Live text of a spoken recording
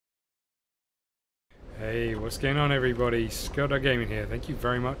Hey, what's going on everybody? ScottDogGaming here. Thank you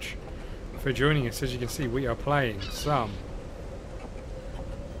very much for joining us. As you can see, we are playing some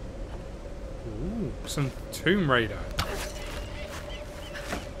Tomb Raider.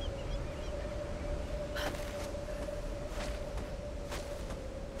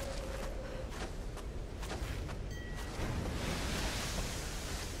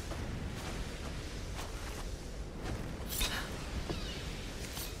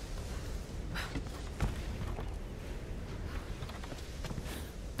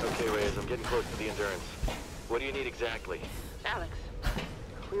 Getting close to the Endurance. What do you need exactly? Alex,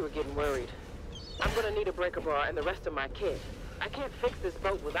 we were getting worried. I'm gonna need a breaker bar and the rest of my kit. I can't fix this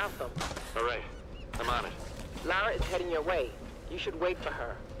boat without them. All right, I'm on it. Lara is heading your way. You should wait for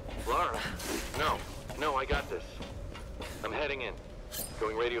her. Lara? No, I got this. I'm heading in.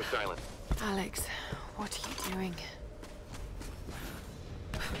 Going radio silent. Alex, what are you doing?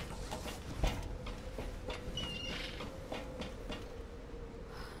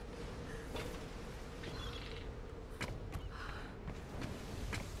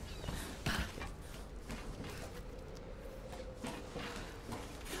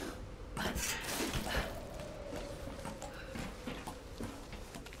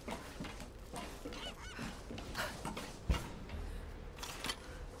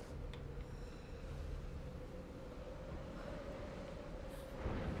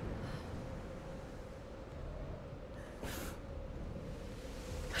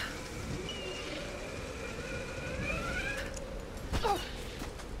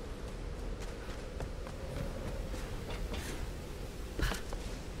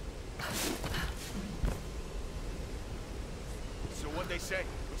 They say,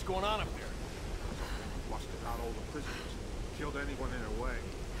 what's going on up there? Busted out all the prisoners. Killed anyone in her way.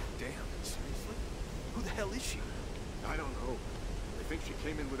 Damn, seriously? Who the hell is she? I don't know. They think she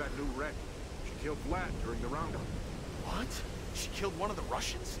came in with that new wreck. She killed Vlad during the roundup. What? She killed one of the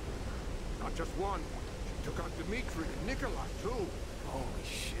Russians? Not just one. She took out Dmitri and Nikolai, too. Holy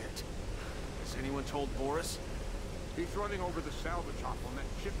shit. Has anyone told Boris? He's running over the salvage hop on that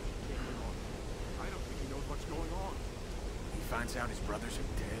ship she came in on. I don't think he knows what's going on. He finds out his brothers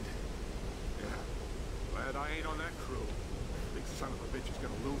are dead. Yeah. Glad I ain't on that crew. Big son of a bitch is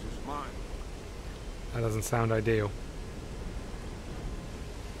gonna lose his mind. That doesn't sound ideal.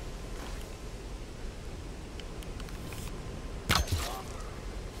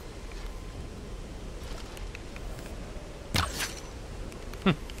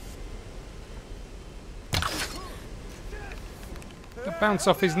 Bounce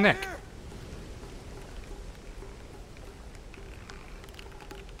off his neck.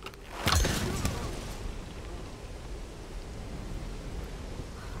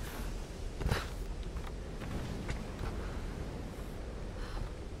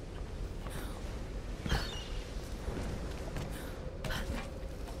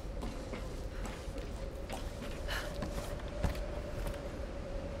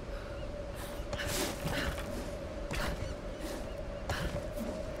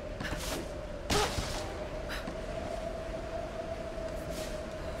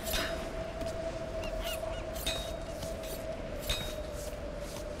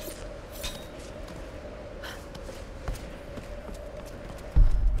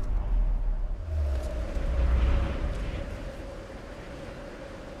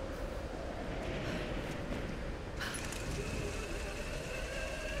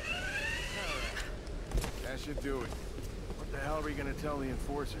 That should do it. What the hell are we gonna tell the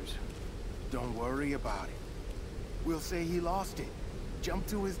enforcers? Don't worry about it. We'll say he lost it. Jumped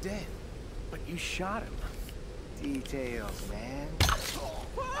to his death. But you shot him. Details, man.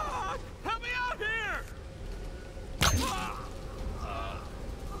 Ah! Help me out here! Ah!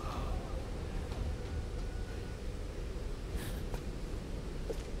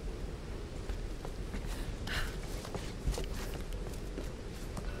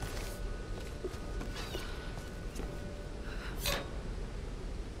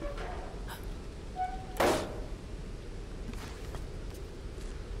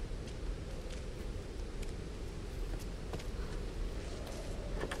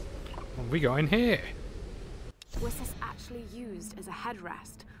 We got in here. Was this actually used as a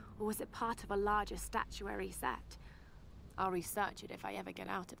headrest, or was it part of a larger statuary set? I'll research it if I ever get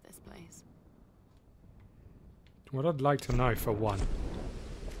out of this place. What I'd like to know, for one,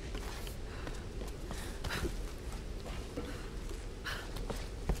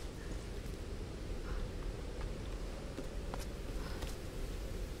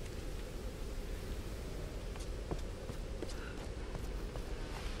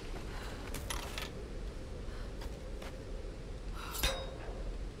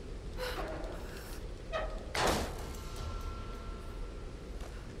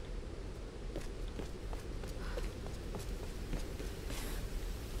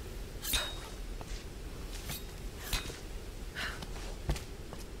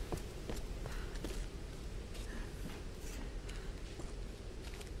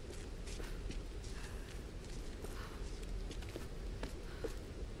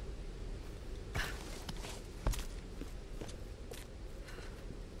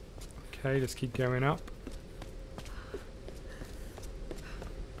 Okay, let's keep going up.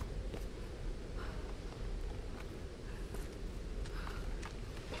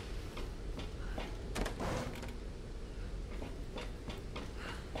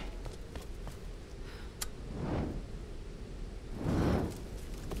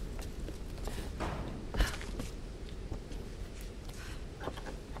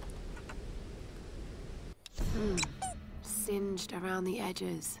 Singed around the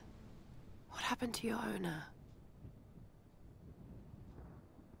edges. What happened to your owner?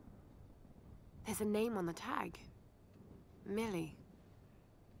 There's a name on the tag. Millie.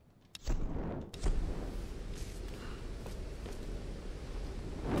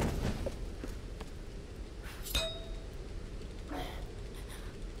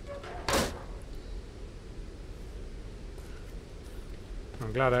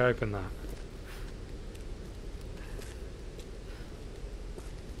 I'm glad I opened that.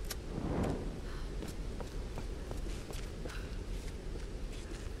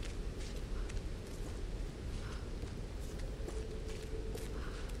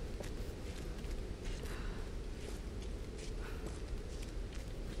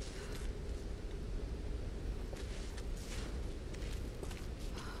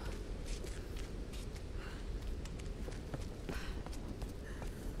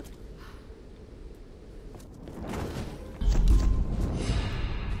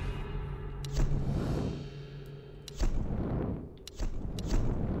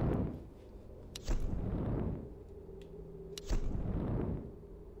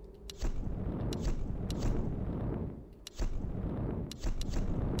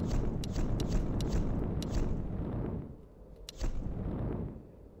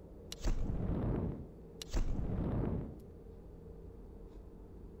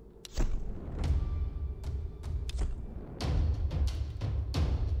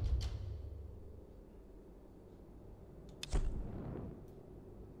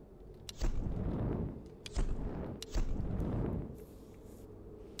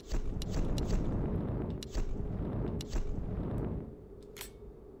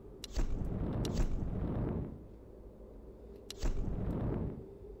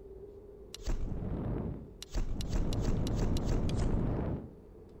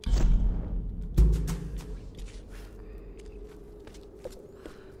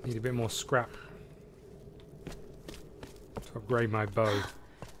 Need a bit more scrap to upgrade my bow.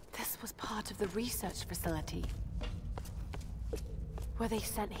 This was part of the research facility. Were they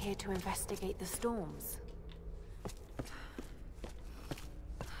sent here to investigate the storms?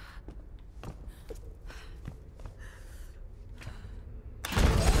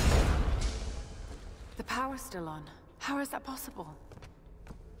 The power's still on. How is that possible?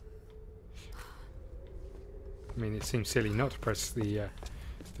 I mean, it seems silly not to press the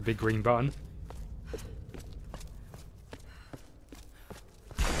big green button.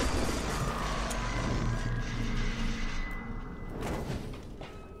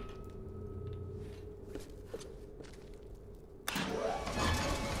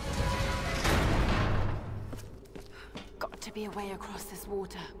 Got to be a way across this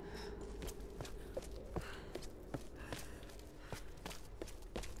water.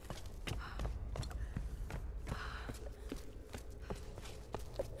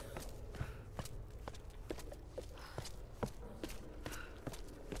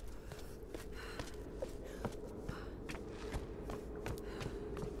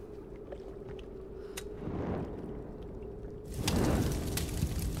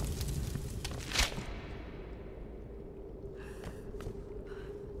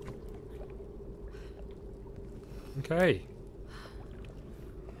 Okay.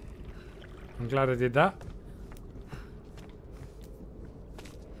 I'm glad I did that.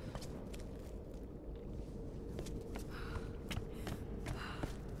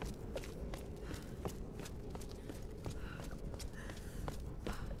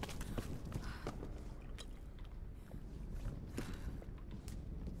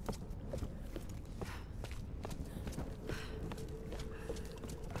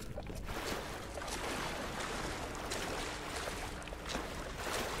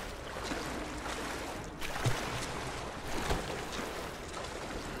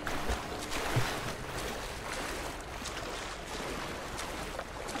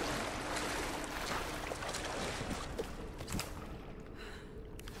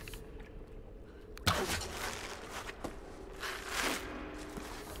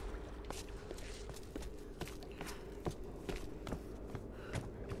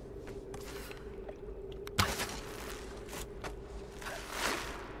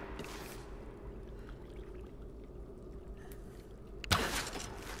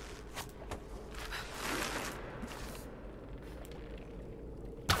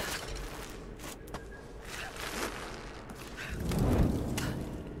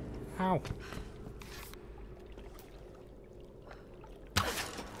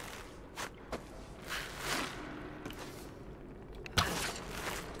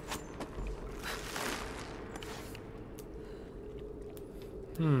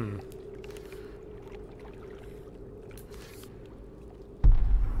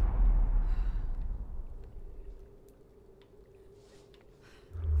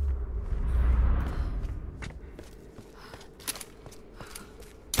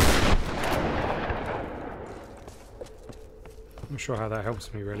 sure how that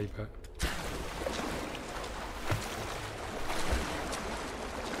helps me really, but...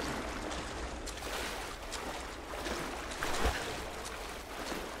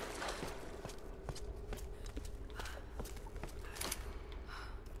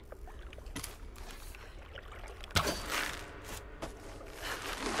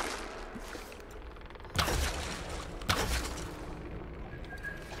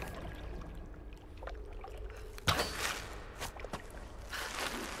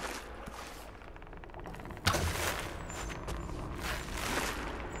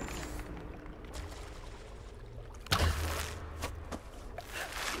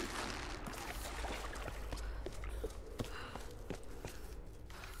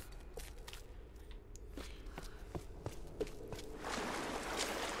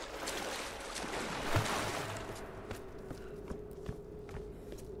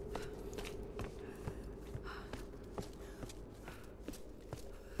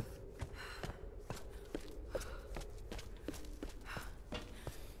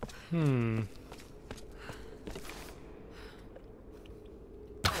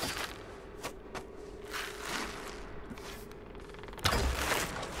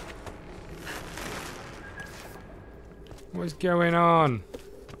 What's going on?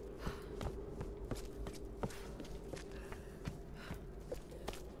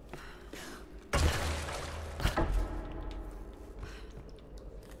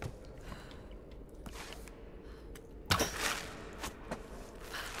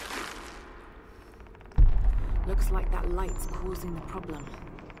 Looks like that light's causing the problem.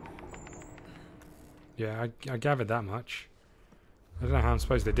 Yeah, I gathered that much. I don't know how I'm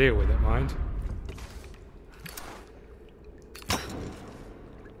supposed to deal with it, mind.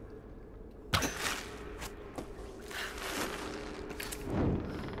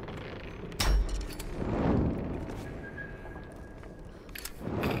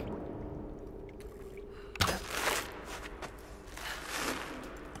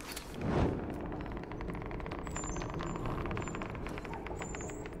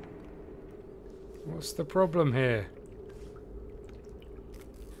 What's the problem here?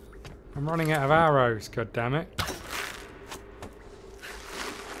 I'm running out of arrows, god damn it.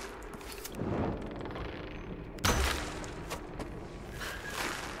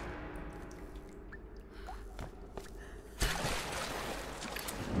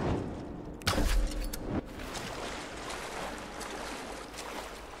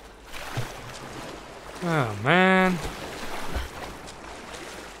 Oh man.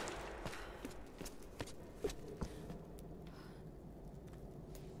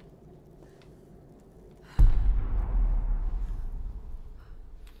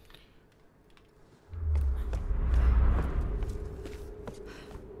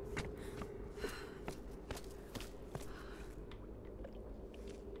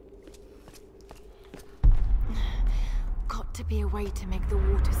 Be a way to make the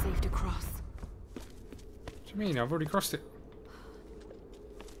water safe to cross. What do you mean? I've already crossed it.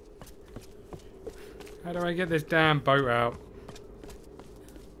 How do I get this damn boat out?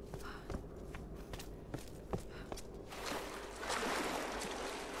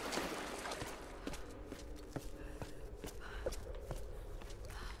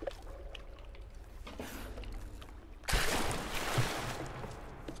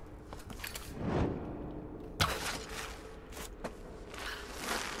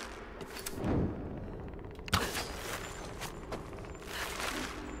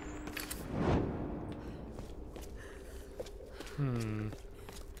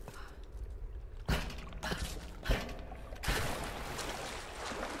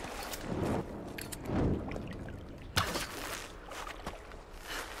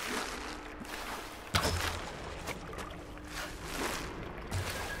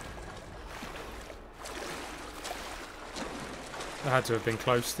 That had to have been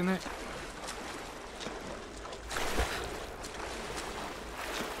close, didn't it?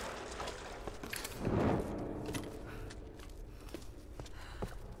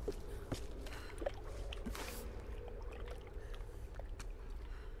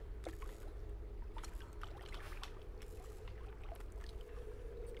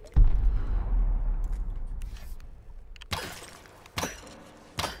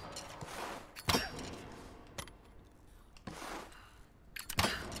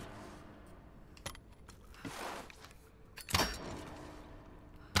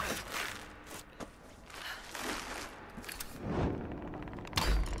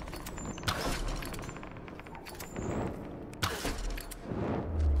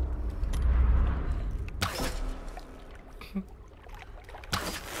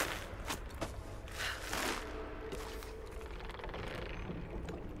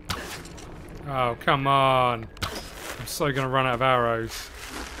 Oh, come on. I'm so gonna run out of arrows.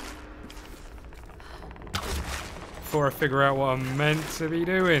 Before I figure out what I'm meant to be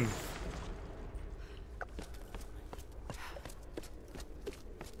doing.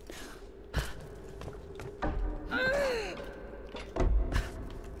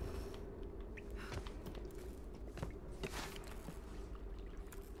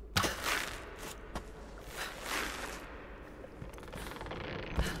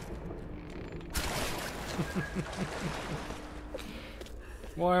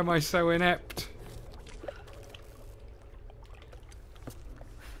 Why am I so inept?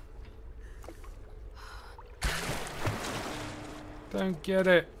 Don't get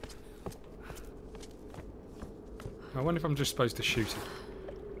it. I wonder if I'm just supposed to shoot it.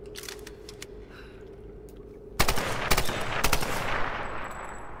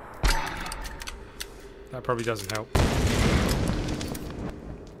 That probably doesn't help.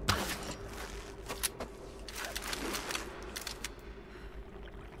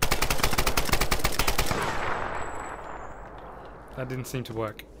 That didn't seem to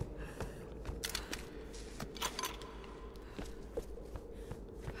work.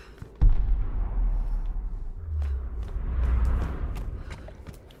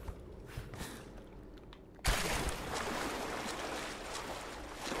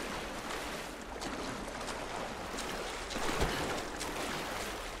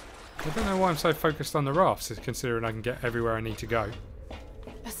 I don't know why I'm so focused on the rafts, considering I can get everywhere I need to go.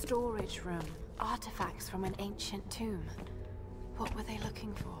 A storage room. Artifacts from an ancient tomb. What were they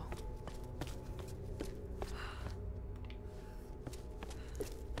looking for?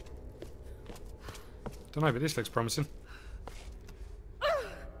 Don't know, but this looks promising.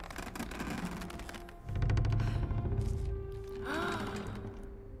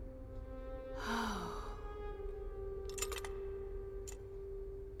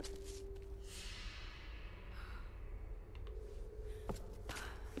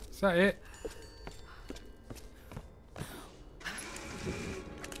 Is that it?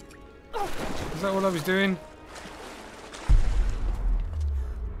 Is that all I was doing?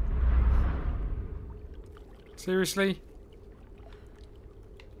 Seriously?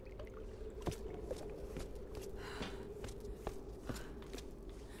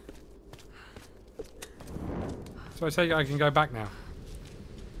 So I take it I can go back now.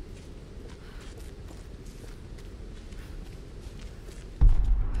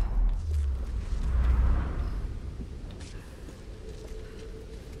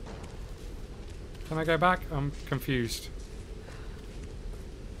 Can I go back? I'm confused.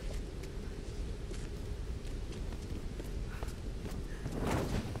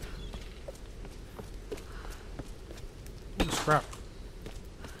 Ooh, scrap.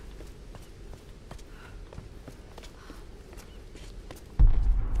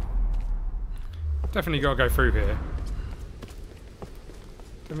 Definitely got to go through here.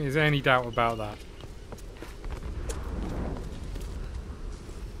 Don't think there's any doubt about that.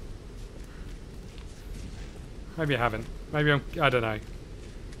 Maybe I haven't. Maybe I don't know.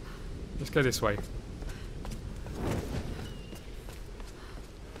 Let's go this way.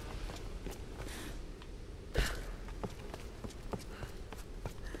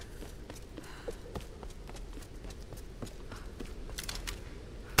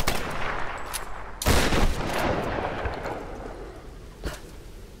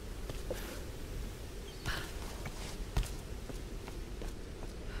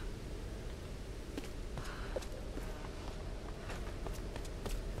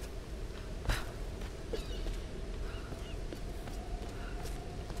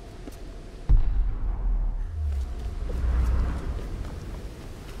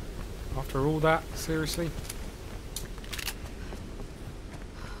 After all that, seriously?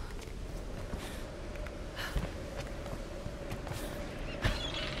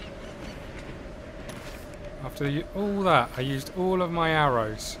 After all that, I used all of my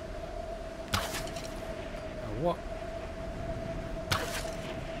arrows. Now what?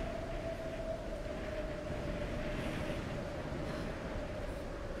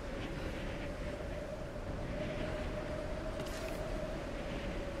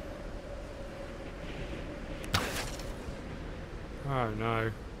 Oh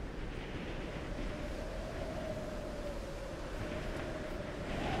no.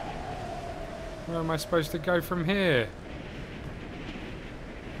 Where am I supposed to go from here?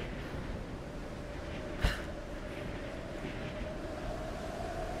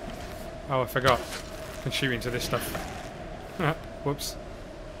 Oh, I forgot. I can shoot into this stuff. Whoops.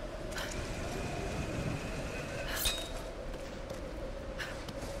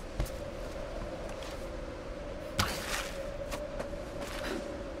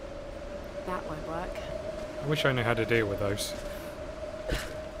 That won't work. I wish I knew how to deal with those.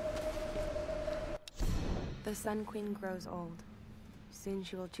 The Sun Queen grows old. Soon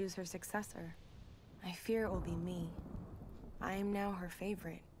she will choose her successor. I fear it will be me. I am now her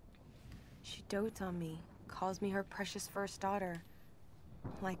favorite. She dotes on me, calls me her precious first daughter.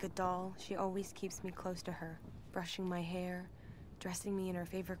 Like a doll, she always keeps me close to her, brushing my hair, dressing me in her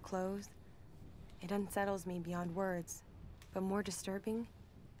favorite clothes. It unsettles me beyond words, but more disturbing,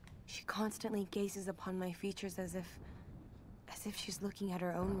 she constantly gazes upon my features as if she's looking at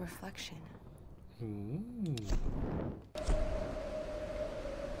her own reflection. Ooh.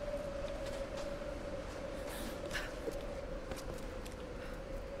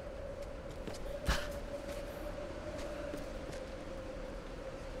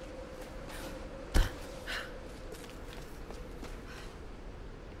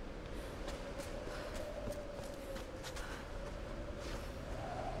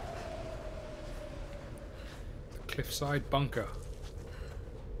 Cliffside bunker.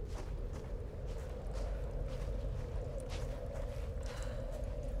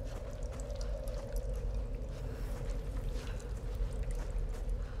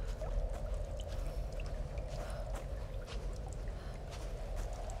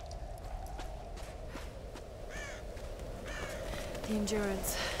 The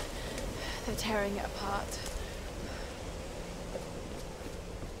endurance. They're tearing it apart.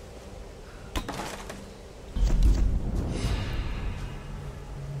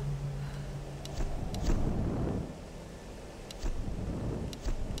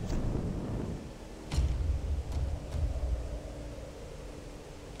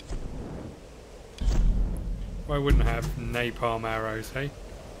 I wouldn't have napalm arrows, hey?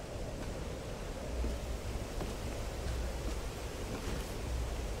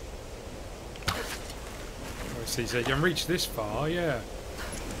 Oh, see, so you can reach this far, yeah.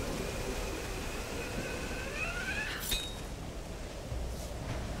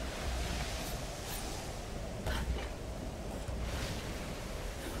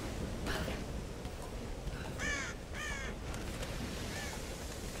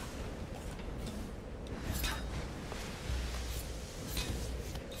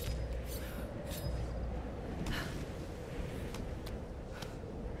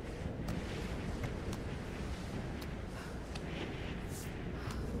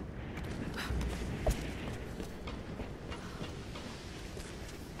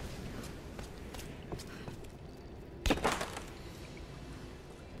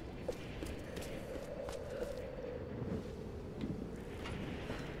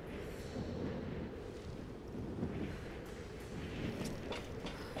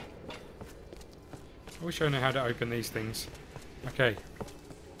 I wish I knew how to open these things. Okay.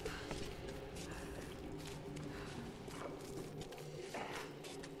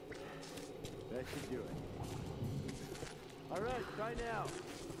 That should do it. Alright, try now.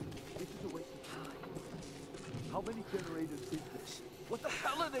 This is a waste of time. How many generators is this? What the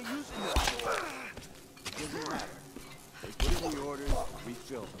hell are they using this for? Doesn't matter. They put in the orders, we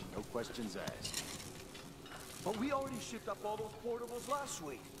fill them, no questions asked. But we already shipped up all those portables last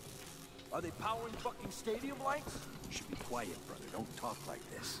week. Are they powering fucking stadium lights? You should be quiet, brother. Don't talk like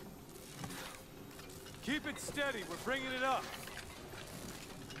this. Keep it steady. We're bringing it up.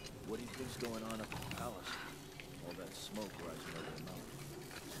 What do you think's going on up in the palace? All that smoke rising over the mountain.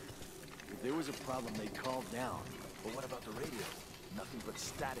 If there was a problem, they'd call down. But what about the radio? Nothing but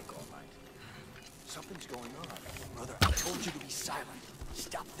static all night. Something's going on. Brother, I told you to be silent.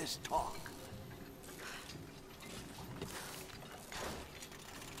 Stop this talk.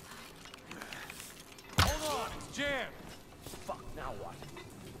 Hold on, it's jammed. Fuck, now what?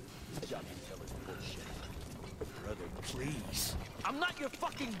 Good job, you fellas. Bullshit. Brother, please. I'm not your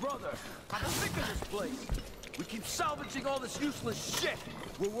fucking brother. I'm sick of this place. We keep salvaging all this useless shit.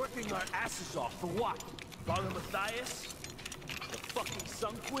 We're working our asses off for what? Father Matthias? The fucking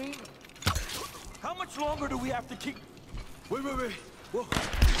Sun Queen? How much longer do we have to keep... Wait. Whoa.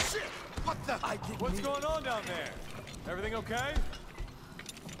 Shit! What the... What's going on down there? Everything okay?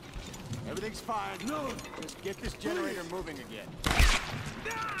 Everything's fine. No. Just get this generator moving again.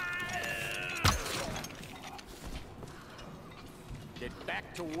 Get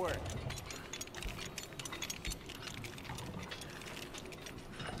back to work.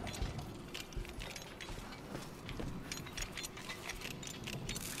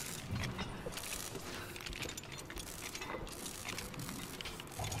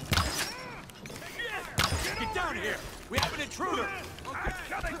 Get down here! We have an intruder! I'm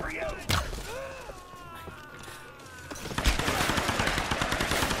coming for you!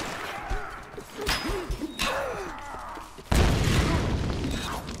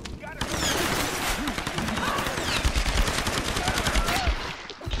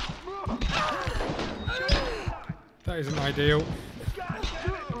 That isn't ideal. God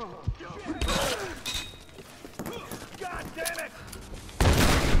damn it!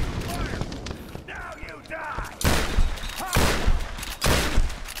 Now you die!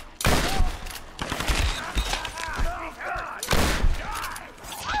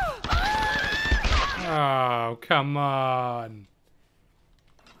 Oh, come on.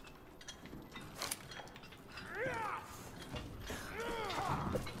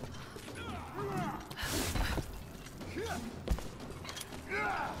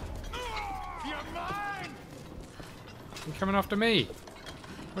 You're coming after me.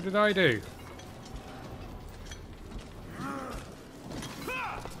 What did I do?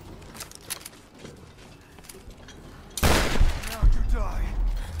 Now you die.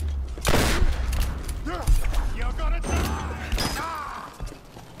 You're gonna die!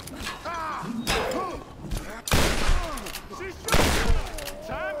 She's shot!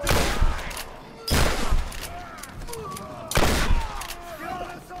 Time to die! Kill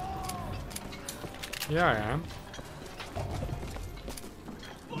us all! Yeah, I am.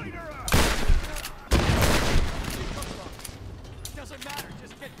 Light her up! Doesn't matter,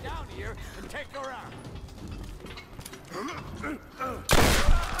 just get down here and take her out.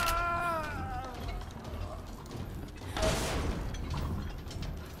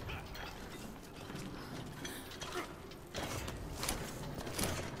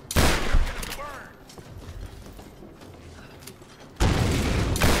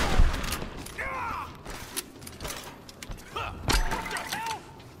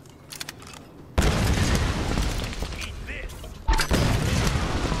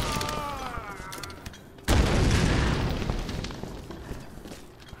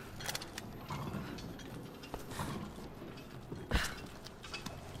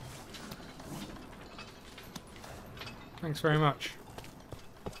 Thanks very much.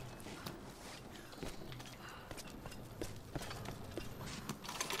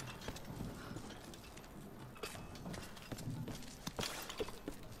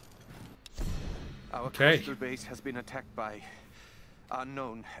 Our Okay. coastal base has been attacked by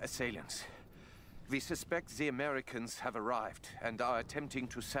unknown assailants. We suspect the Americans have arrived and are attempting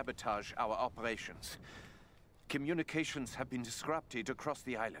to sabotage our operations. Communications have been disrupted across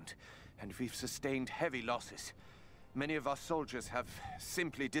the island, and we've sustained heavy losses. Many of our soldiers have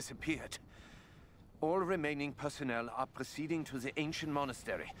simply disappeared. All remaining personnel are proceeding to the ancient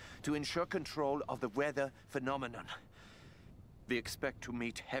monastery to ensure control of the weather phenomenon. We expect to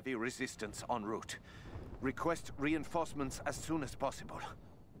meet heavy resistance en route. Request reinforcements as soon as possible.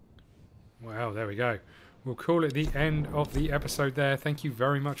 Well, there we go. We'll call it the end of the episode there. Thank you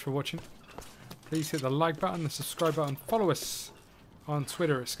very much for watching. Please hit the like button, the subscribe button, follow us on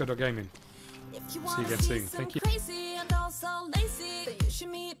Twitter at ScottDogGaming. See you again soon. Thank you. Crazy and also lazy, then you should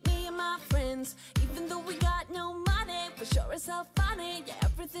meet me and my friends. Even though we got no money, for sure as hell funny. Yeah,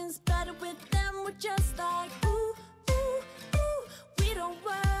 everything's better with them. We're just like ooh, ooh, ooh. We don't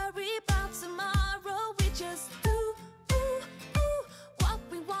worry.